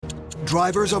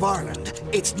Drivers of Ireland,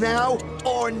 it's now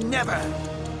or never.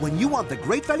 When you want the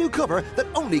great value cover that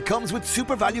only comes with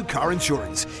Super Value Car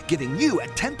Insurance, giving you a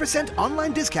 10%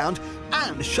 online discount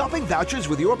and shopping vouchers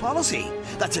with your policy.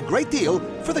 That's a great deal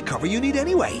for the cover you need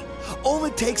anyway. All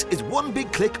it takes is one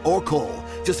big click or call.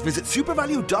 Just visit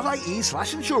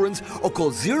supervalue.ie/insurance or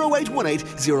call 0818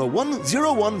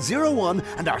 010101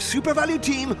 and our Super Value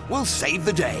team will save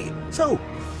the day. So,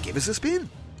 give us a spin.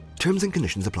 Terms and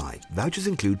conditions apply. Vouchers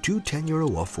include two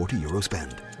 €10 off €40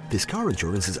 spend. This car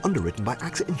insurance is underwritten by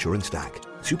AXA Insurance DAC.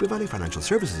 Super Value Financial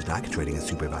Services DAC, trading as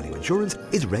Super Value Insurance,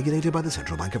 is regulated by the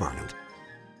Central Bank of Ireland.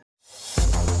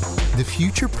 The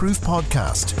Future Proof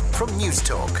Podcast from News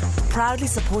Talk. Proudly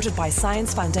supported by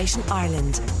Science Foundation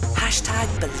Ireland.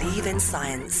 #Believe in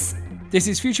Science. This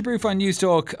is Future Proof on News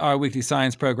Talk, our weekly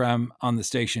science programme on the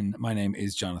station. My name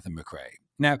is Jonathan McRae.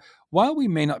 Now, while we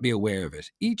may not be aware of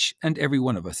it, each and every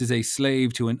one of us is a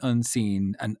slave to an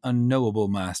unseen and unknowable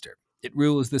master. It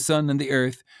rules the sun and the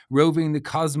earth, roving the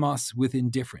cosmos with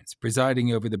indifference,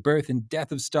 presiding over the birth and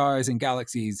death of stars and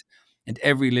galaxies and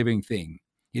every living thing.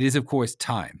 It is, of course,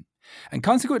 time. And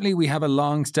consequently, we have a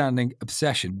long-standing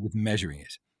obsession with measuring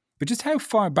it. But just how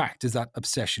far back does that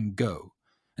obsession go?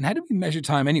 And how do we measure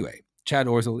time anyway? Chad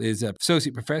Orzel is an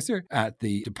associate professor at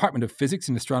the Department of Physics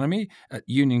and Astronomy at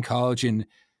Union College in,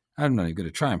 I'm not even going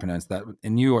to try and pronounce that,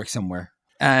 in New York somewhere.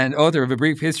 And author of A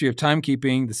Brief History of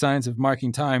Timekeeping, The Science of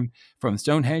Marking Time from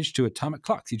Stonehenge to Atomic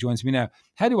Clocks. He joins me now.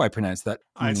 How do I pronounce that?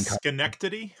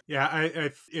 Schenectady? Yeah,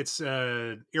 it's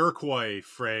an Iroquois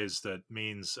phrase that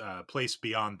means place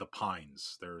beyond the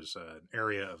pines. There's an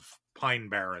area of pine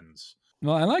barrens.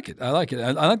 Well, I like it. I like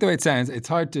the way it sounds. It's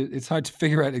hard to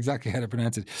figure out exactly how to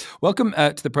pronounce it. Welcome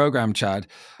to the program, Chad.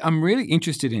 I'm really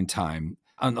interested in time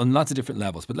on lots of different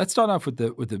levels, but let's start off with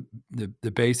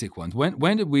the basic ones.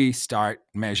 When did we start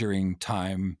measuring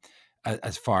time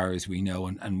as far as we know,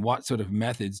 and what sort of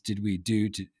methods did we do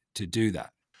to do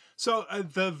that? So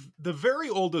the very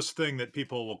oldest thing that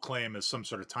people will claim as some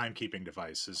sort of timekeeping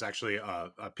device is actually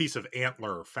a piece of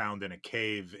antler found in a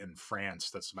cave in France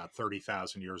that's about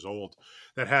 30,000 years old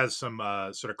that has some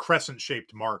sort of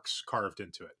crescent-shaped marks carved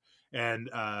into it. And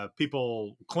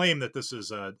people claim that this is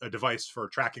a device for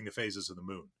tracking the phases of the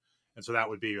moon. And so that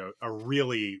would be a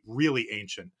really, really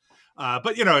ancient.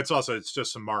 But, it's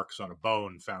just some marks on a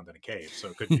bone found in a cave. So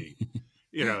it could be...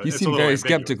 you seem very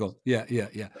skeptical. Yeah.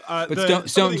 But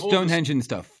Stonehenge and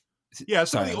stuff. Yeah,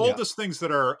 some of the oldest things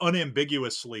that are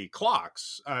unambiguously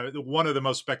clocks. One of the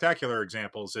most spectacular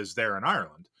examples is there in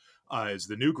Ireland, is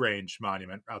the Newgrange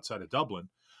Monument outside of Dublin,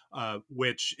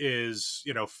 which is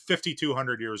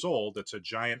 5,200 years old. It's a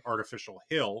giant artificial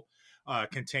hill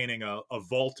containing a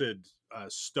vaulted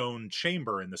stone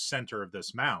chamber in the center of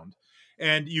this mound,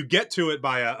 and you get to it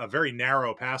by a very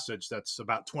narrow passage that's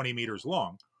about 20 meters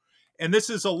long. And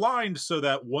this is aligned so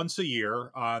that once a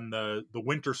year on the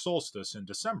winter solstice in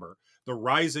December, the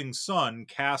rising sun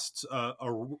casts a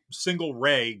single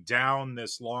ray down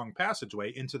this long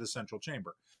passageway into the central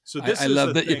chamber. So this I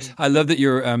love that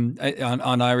you're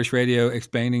on Irish radio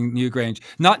explaining Newgrange.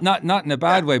 Not in a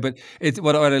bad way, but it's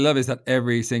what I love is that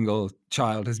every single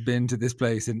child has been to this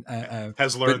place and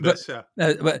has learned this.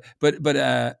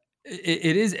 But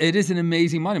it is an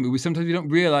amazing monument. Sometimes we don't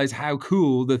realize how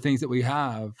cool the things that we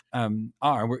have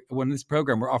are. When this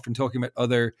program, we're often talking about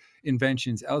other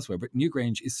inventions elsewhere, but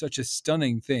Newgrange is such a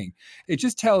stunning thing. It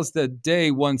just tells the day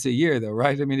once a year, though,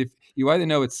 right? I mean, if you either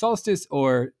know it's solstice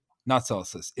or not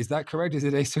solstice, is that correct? Is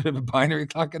it a sort of a binary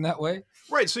clock in that way?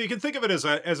 Right. So you can think of it as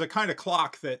a kind of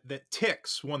clock that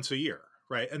ticks once a year.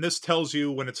 Right. And this tells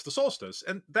you when it's the solstice.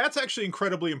 And that's actually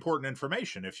incredibly important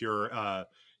information if you're an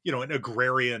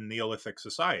agrarian Neolithic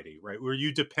society, right, where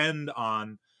you depend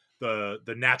on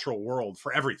the natural world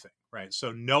for everything, right?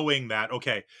 So knowing that,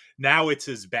 okay, now it's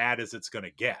as bad as it's going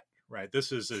to get, right?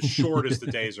 This is as short as the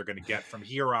days are going to get. From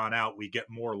here on out, we get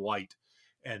more light,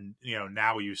 and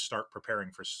now you start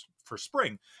preparing for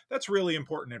spring. That's really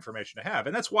important information to have,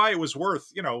 and that's why it was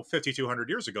worth 5,200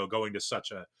 years ago going to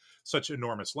such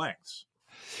enormous lengths.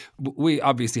 We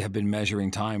obviously have been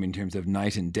measuring time in terms of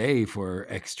night and day for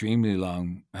extremely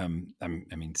long.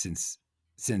 Since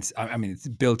it's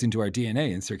built into our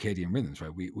DNA and circadian rhythms,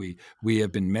 right? We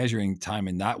have been measuring time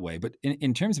in that way. But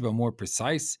in terms of a more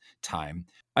precise time,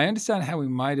 I understand how we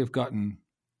might have gotten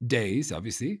days,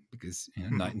 obviously, because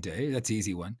night and day, that's an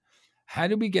easy one. How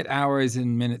do we get hours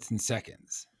and minutes and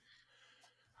seconds?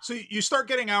 So you start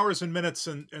getting hours and minutes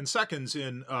and seconds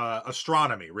in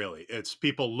astronomy, really. It's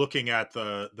people looking at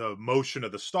the motion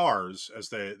of the stars as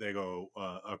they go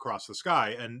across the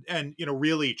sky and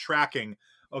really tracking,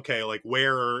 okay, like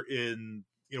where in,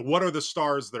 what are the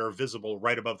stars that are visible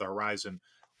right above the horizon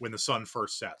when the sun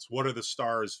first sets? What are the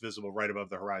stars visible right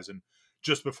above the horizon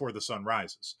just before the sun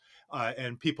rises?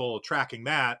 And people tracking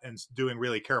that and doing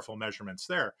really careful measurements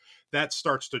there, that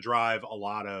starts to drive a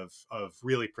lot of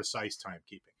really precise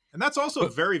timekeeping. And that's also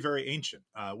very, very ancient.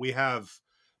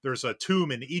 There's a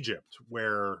tomb in Egypt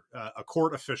where a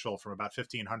court official from about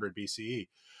 1500 BCE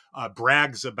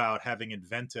brags about having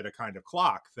invented a kind of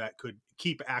clock that could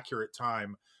keep accurate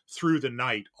time through the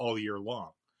night all year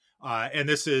long. And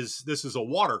this is a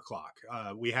water clock.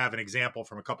 We have an example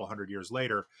from a couple hundred years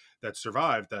later that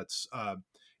survived.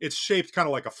 It's shaped kind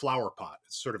of like a flower pot.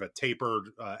 It's sort of a tapered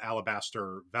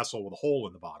alabaster vessel with a hole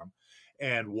in the bottom,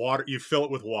 and water. You fill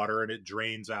it with water, and it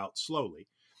drains out slowly.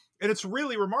 And it's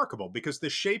really remarkable because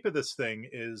the shape of this thing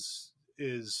is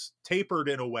tapered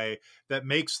in a way that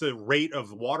makes the rate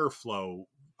of water flow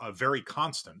very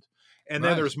constant. And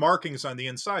then there's markings on the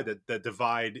inside that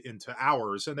divide into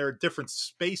hours, and there are different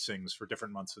spacings for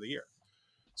different months of the year.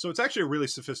 So it's actually a really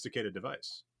sophisticated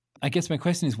device. I guess my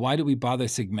question is, why do we bother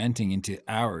segmenting into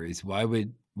hours? Why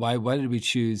did we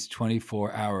choose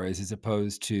 24 hours as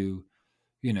opposed to,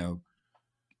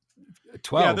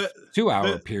 12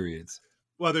 2-hour periods?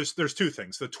 Well, there's two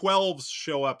things. The 12s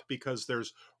show up because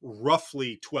there's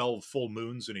roughly 12 full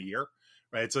moons in a year,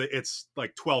 right? It's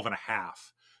like 12 and a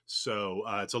half. So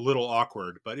it's a little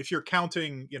awkward. But if you're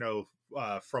counting,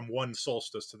 from one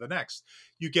solstice to the next,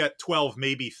 you get 12,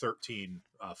 maybe 13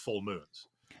 full moons.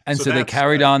 And so they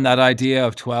carried on that idea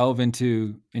of 12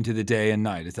 into the day and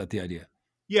night. Is that the idea?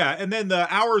 Yeah, and then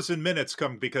the hours and minutes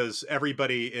come because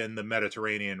everybody in the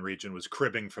Mediterranean region was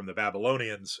cribbing from the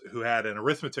Babylonians, who had an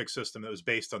arithmetic system that was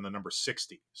based on the number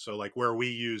 60. So like where we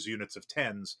use units of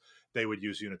tens, they would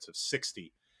use units of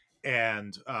 60.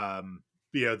 And,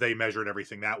 they measured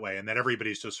everything that way. And then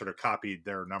everybody's just sort of copied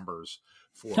their numbers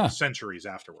for centuries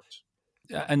afterwards.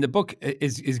 And the book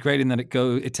is great in that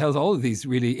it tells all of these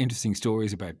really interesting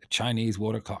stories about Chinese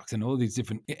water clocks and all these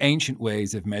different ancient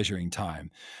ways of measuring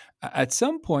time. At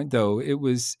some point, though, it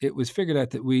was figured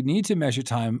out that we need to measure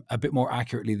time a bit more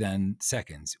accurately than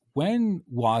seconds. When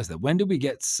was that? When did we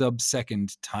get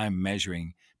sub-second time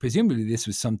measuring? Presumably, this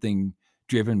was something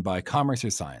driven by commerce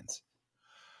or science.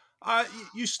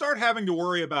 You start having to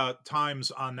worry about times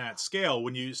on that scale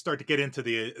when you start to get into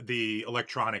the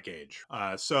electronic age.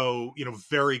 So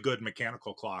very good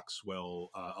mechanical clocks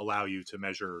will allow you to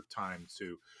measure time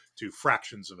to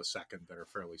fractions of a second that are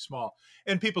fairly small,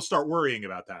 and people start worrying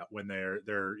about that when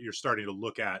you're starting to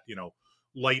look at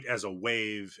light as a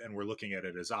wave, and we're looking at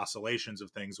it as oscillations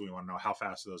of things. We want to know how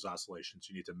fast are those oscillations.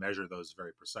 You need to measure those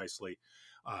very precisely.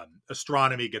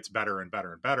 Astronomy gets better and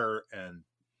better and better, and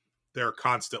they're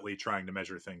constantly trying to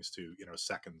measure things to,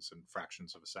 seconds and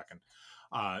fractions of a second.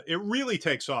 It really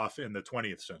takes off in the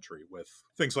 20th century with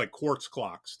things like quartz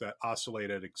clocks that oscillate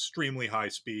at extremely high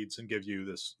speeds and give you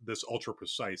this ultra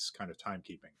precise kind of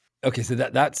timekeeping. Okay, so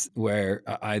that's where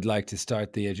I'd like to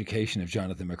start the education of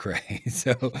Jonathan McCrea.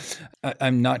 So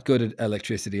I'm not good at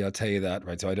electricity, I'll tell you that,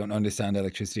 right? So I don't understand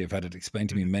electricity. I've had it explained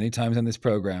to me many times on this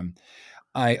program.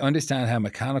 I understand how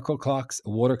mechanical clocks, a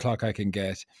water clock I can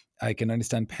get. I can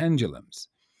understand pendulums,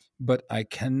 but I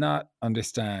cannot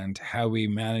understand how we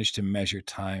manage to measure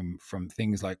time from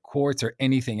things like quartz or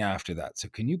anything after that. So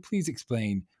can you please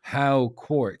explain how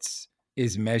quartz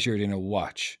is measured in a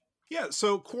watch? Yeah,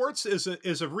 so quartz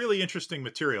is a really interesting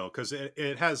material because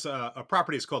it has a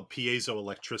property that's called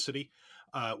piezoelectricity,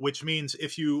 which means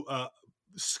if you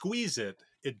squeeze it,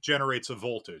 it generates a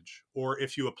voltage, or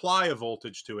if you apply a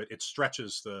voltage to it, it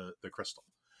stretches the crystal.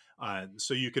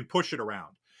 So you can push it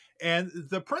around. And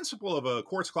the principle of a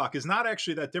quartz clock is not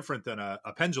actually that different than a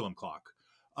pendulum clock,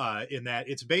 in that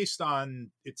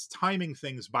it's timing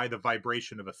things by the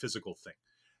vibration of a physical thing.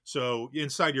 So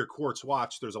inside your quartz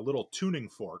watch, there's a little tuning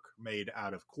fork made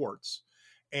out of quartz,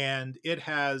 and it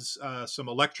has some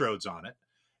electrodes on it.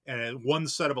 And one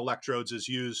set of electrodes is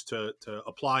used to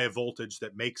apply a voltage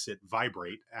that makes it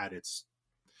vibrate at its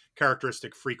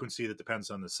characteristic frequency that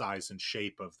depends on the size and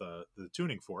shape of the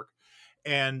tuning fork.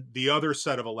 And the other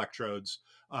set of electrodes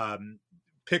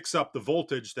picks up the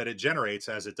voltage that it generates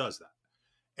as it does that.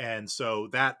 And so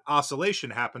that oscillation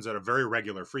happens at a very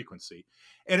regular frequency.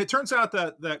 And it turns out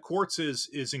that quartz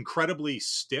is incredibly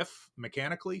stiff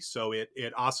mechanically. So it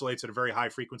oscillates at a very high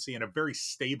frequency and a very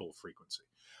stable frequency.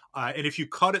 And if you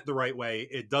cut it the right way,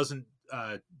 it doesn't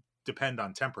depend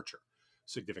on temperature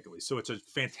significantly. So it's a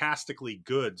fantastically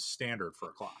good standard for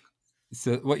a clock.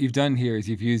 So what you've done here is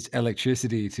you've used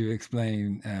electricity to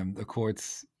explain the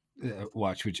quartz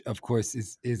watch, which of course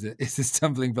is a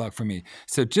stumbling block for me.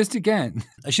 So just again,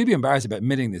 I should be embarrassed about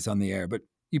admitting this on the air, but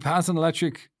you pass an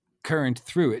electric current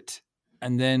through it,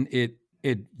 and then it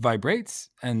it vibrates,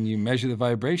 and you measure the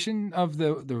vibration of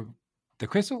the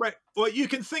crystal. Right. Well, you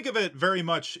can think of it very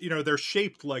much, they're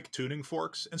shaped like tuning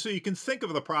forks. And so you can think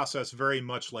of the process very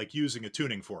much like using a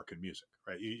tuning fork in music,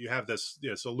 right? You have this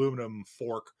aluminum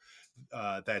fork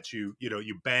that you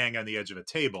bang on the edge of a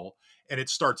table, and it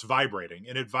starts vibrating,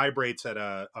 and it vibrates at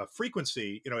a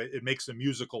frequency, it makes a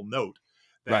musical note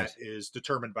that Right. is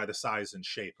determined by the size and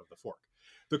shape of the fork.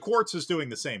 The quartz is doing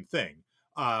the same thing.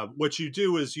 What you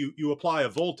do is you apply a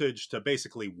voltage to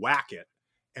basically whack it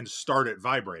and start it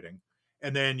vibrating.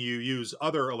 And then you use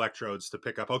other electrodes to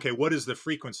pick up, okay, what is the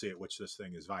frequency at which this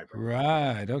thing is vibrating?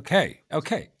 Right. Okay.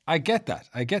 I get that.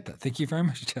 Thank you very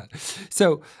much, Chad.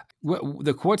 So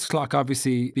the quartz clock,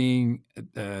 obviously being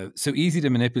so easy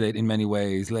to manipulate in many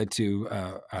ways, led to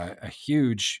a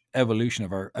huge evolution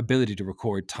of our ability to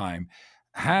record time.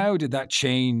 How did that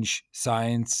change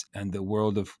science and the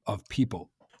world of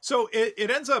people? So it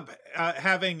ends up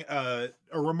having a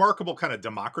remarkable kind of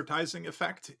democratizing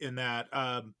effect in that,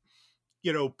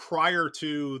 prior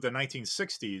to the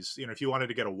 1960s, if you wanted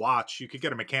to get a watch, you could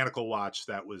get a mechanical watch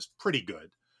that was pretty good.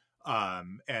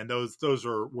 And those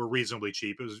were reasonably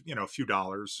cheap. It was, a few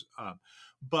dollars.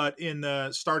 But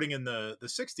starting in the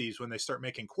 60s, when they start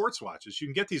making quartz watches, you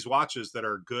can get these watches that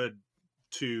are good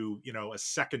to, a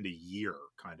second a year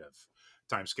kind of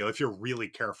time scale if you're really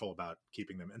careful about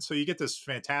keeping them. And so you get this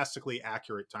fantastically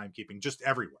accurate timekeeping just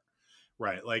everywhere.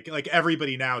 Right. Like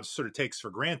everybody now sort of takes for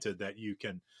granted that you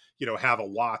can, have a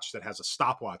watch that has a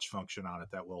stopwatch function on it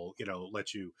that will,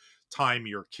 let you time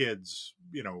your kids,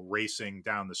 racing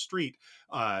down the street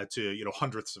to,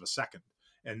 hundredths of a second.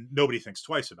 And nobody thinks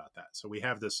twice about that. So we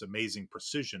have this amazing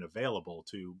precision available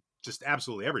to just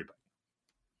absolutely everybody.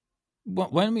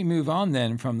 When we move on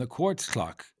then from the quartz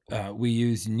clock, we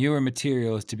use newer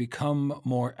materials to become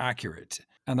more accurate.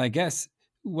 And I guess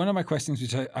one of my questions,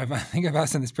 which I think I've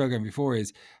asked on this program before,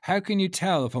 is how can you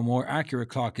tell if a more accurate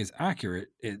clock is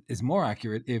more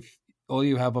accurate if all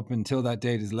you have up until that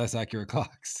date is less accurate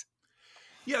clocks?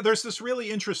 Yeah, there's this really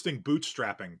interesting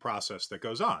bootstrapping process that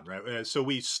goes on, right? So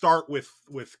we start with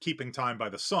keeping time by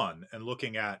the sun and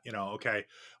looking at,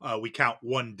 we count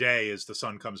one day as the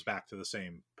sun comes back to the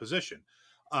same position.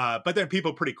 But then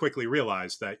people pretty quickly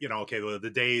realize that,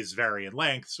 the days vary in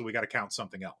length, so we got to count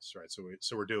something else, right?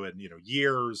 So we're doing,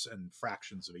 years and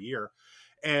fractions of a year.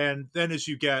 And then as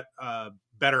you get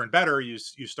better and better, you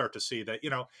start to see that,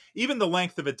 even the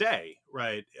length of a day,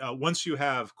 right? Once you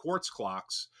have quartz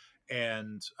clocks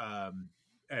and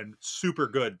super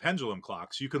good pendulum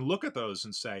clocks, you can look at those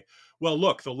and say, well,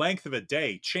 look, the length of a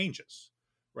day changes,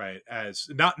 right? As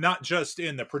not just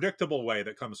in the predictable way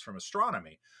that comes from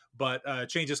astronomy, but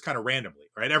changes kind of randomly,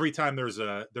 right? Every time there's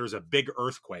a big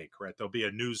earthquake, right, there'll be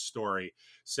a news story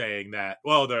saying that,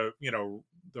 well, the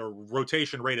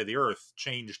rotation rate of the Earth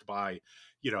changed by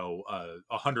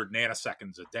 100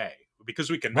 nanoseconds a day, because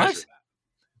we can measure that.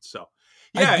 So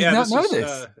I did not know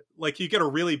this. Like you get a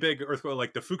really big earthquake,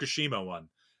 like the Fukushima one,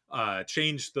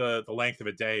 changed the length of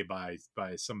a day by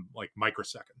some like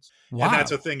microseconds. Wow. And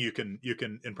that's a thing you can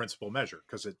in principle measure,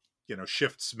 because it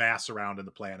shifts mass around in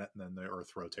the planet, and then the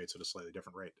Earth rotates at a slightly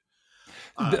different rate.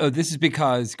 This is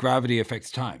because gravity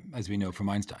affects time, as we know from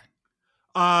Einstein.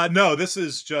 No, this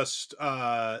is just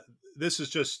time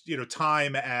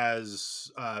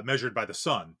as measured by the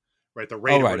sun, right? The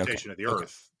rate of rotation of the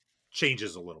Earth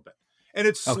changes a little bit, and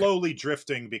it's slowly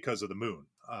drifting because of the moon.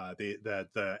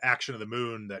 The action of the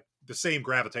moon, that the same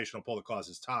gravitational pull that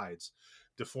causes tides,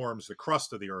 deforms the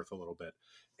crust of the Earth a little bit,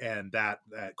 and that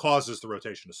causes the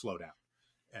rotation to slow down.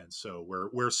 And so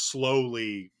we're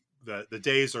slowly, the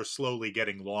days are slowly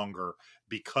getting longer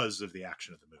because of the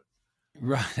action of the moon.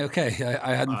 Right. Okay.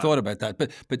 I hadn't thought about that,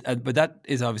 but that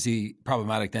is obviously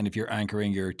problematic then if you're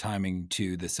anchoring your timing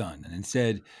to the sun, and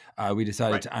instead we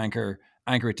decided to anchor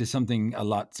it to something a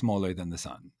lot smaller than the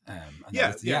sun.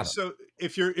 So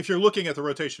if you're looking at the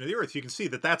rotation of the Earth, you can see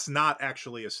that that's not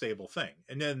actually a stable thing.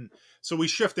 And then so we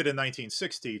shifted in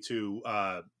 1960 to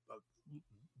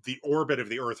the orbit of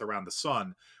the Earth around the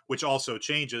sun, which also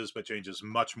changes, but changes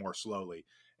much more slowly.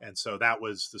 And so that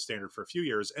was the standard for a few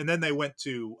years. And then they went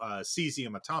to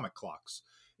cesium atomic clocks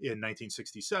in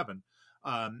 1967.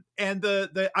 And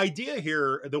the idea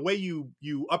here, the way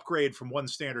you upgrade from one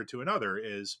standard to another,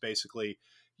 is basically,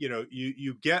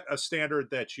 you get a standard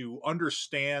that you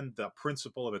understand the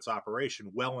principle of its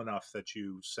operation well enough that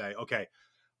you say, okay,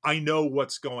 I know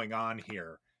what's going on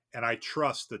here, and I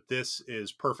trust that this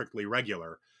is perfectly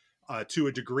regular to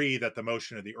a degree that the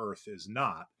motion of the Earth is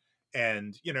not.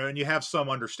 And, and you have some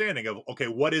understanding of, okay,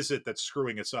 what is it that's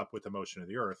screwing us up with the motion of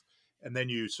the Earth? And then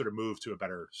you sort of move to a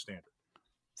better standard.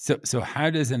 So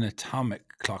how does an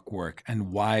atomic clock work,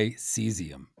 and why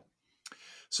cesium?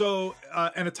 So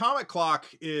an atomic clock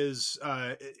is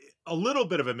a little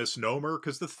bit of a misnomer,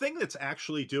 because the thing that's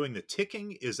actually doing the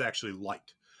ticking is actually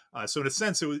light. So in a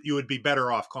sense, you would be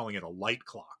better off calling it a light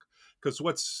clock, because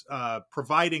what's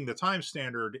providing the time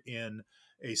standard in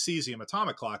a cesium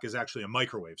atomic clock is actually a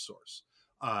microwave source.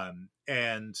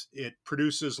 And it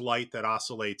produces light that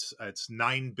oscillates. It's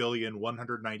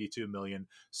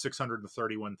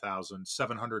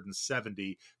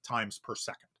 9,192,631,770 times per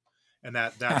second. And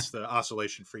that's the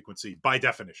oscillation frequency by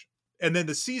definition. And then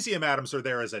the cesium atoms are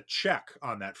there as a check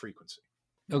on that frequency.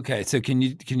 Okay, so can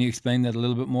you explain that a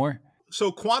little bit more? So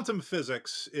quantum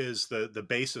physics is the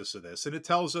basis of this, and it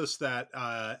tells us that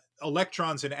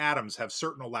electrons in atoms have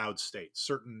certain allowed states,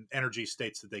 certain energy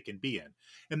states that they can be in,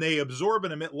 and they absorb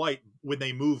and emit light when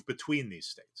they move between these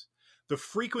states. The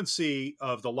frequency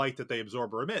of the light that they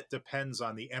absorb or emit depends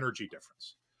on the energy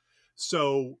difference.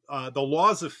 So the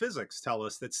laws of physics tell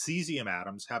us that cesium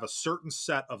atoms have a certain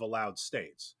set of allowed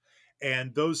states,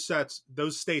 and those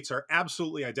states are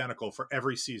absolutely identical for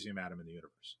every cesium atom in the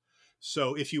universe.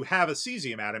 So if you have a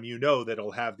cesium atom, you know that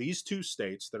it'll have these two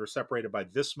states that are separated by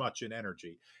this much in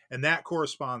energy, and that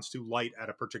corresponds to light at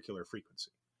a particular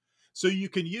frequency. So you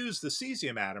can use the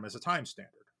cesium atom as a time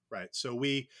standard, right? So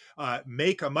we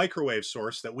make a microwave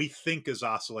source that we think is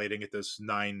oscillating at this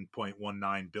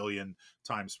 9.19 billion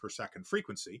times per second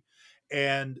frequency,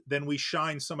 and then we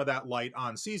shine some of that light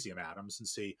on cesium atoms and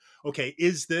see, okay,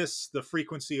 is this the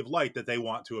frequency of light that they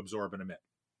want to absorb and emit?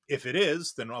 If it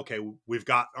is, then okay, we've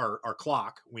got our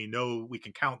clock. We know we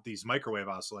can count these microwave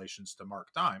oscillations to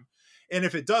mark time. And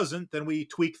if it doesn't, then we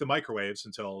tweak the microwaves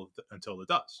until it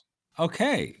does.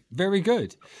 Okay, very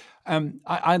good.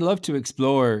 I'd love to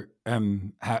explore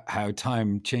how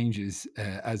time changes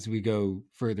as we go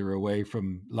further away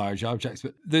from large objects.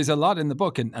 But there's a lot in the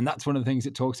book, and that's one of the things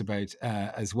it talks about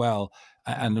as well.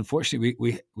 And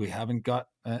unfortunately, we haven't got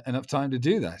enough time to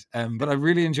do that. But I've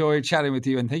really enjoyed chatting with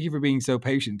you, and thank you for being so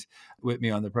patient with me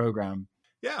on the program.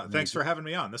 Yeah, thanks for having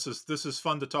me on. This is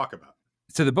fun to talk about.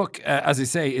 So the book, as I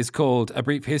say, is called A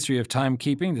Brief History of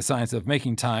Timekeeping, the Science of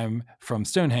Making Time from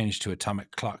Stonehenge to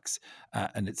Atomic Clocks,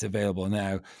 and it's available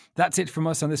now. That's it from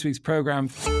us on this week's program.